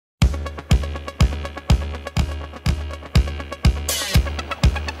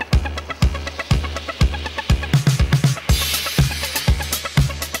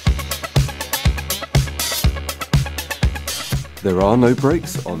There are no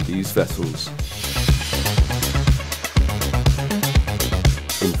brakes on these vessels.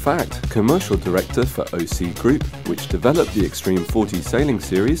 In fact, commercial director for OC Group, which developed the Extreme 40 sailing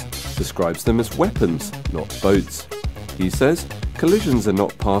series, describes them as weapons, not boats. He says, collisions are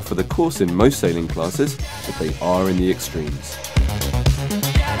not par for the course in most sailing classes, but they are in the extremes.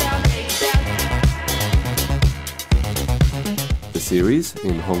 The series,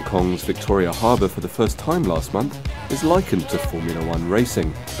 in Hong Kong's Victoria Harbour for the first time last month, is likened to Formula One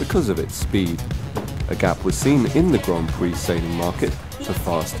racing because of its speed. A gap was seen in the Grand-prix sailing market for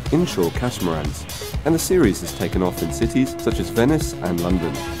fast inshore catamarans, and the series has taken off in cities such as Venice and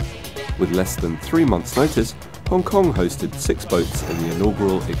London. With less than 3 months' notice, Hong Kong hosted 6 boats in the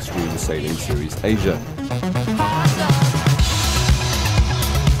inaugural Extreme Sailing Series Asia.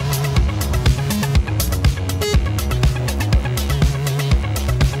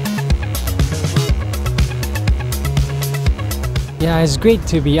 Yeah, it's great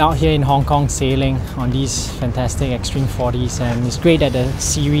to be out here in Hong Kong sailing on these fantastic Extreme 40s, and it's great that the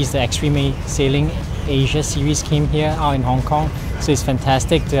series, the Extreme Sailing Asia series, came here out in Hong Kong, so it's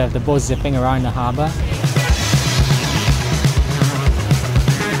fantastic to have the boats zipping around in the harbour.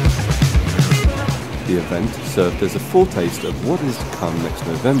 The event served as a foretaste of what is to come next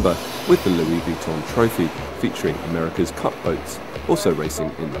November with the Louis Vuitton Trophy, featuring America's Cup boats, also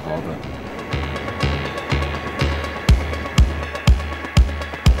racing in the harbour.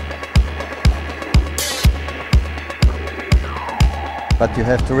 But you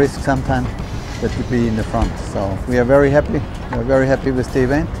have to risk sometimes that you be in the front. So we are very happy. We are very happy with the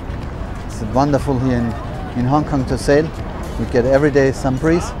event. It's wonderful here in Hong Kong to sail. We get every day some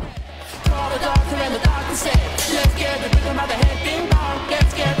breeze.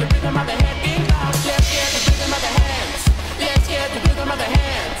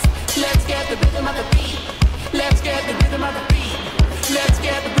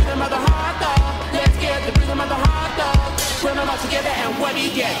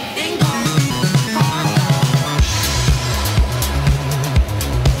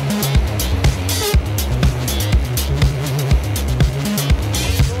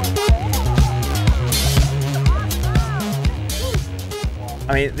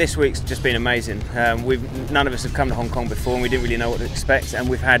 I mean, this week's just been amazing. None of us have come to Hong Kong before, and we didn't really know what to expect. And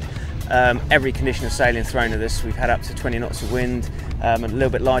we've had every condition of sailing thrown at us. We've had up to 20 knots of wind, a little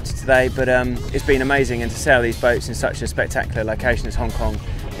bit lighter today, but it's been amazing. And to sail these boats in such a spectacular location as Hong Kong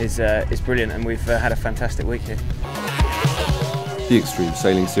is brilliant. And we've had a fantastic week here. The Extreme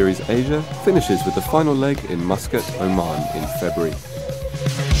Sailing Series Asia finishes with the final leg in Muscat, Oman in February.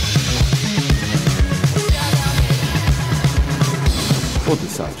 For the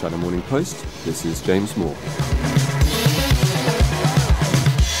South China Morning Post, this is James Moore.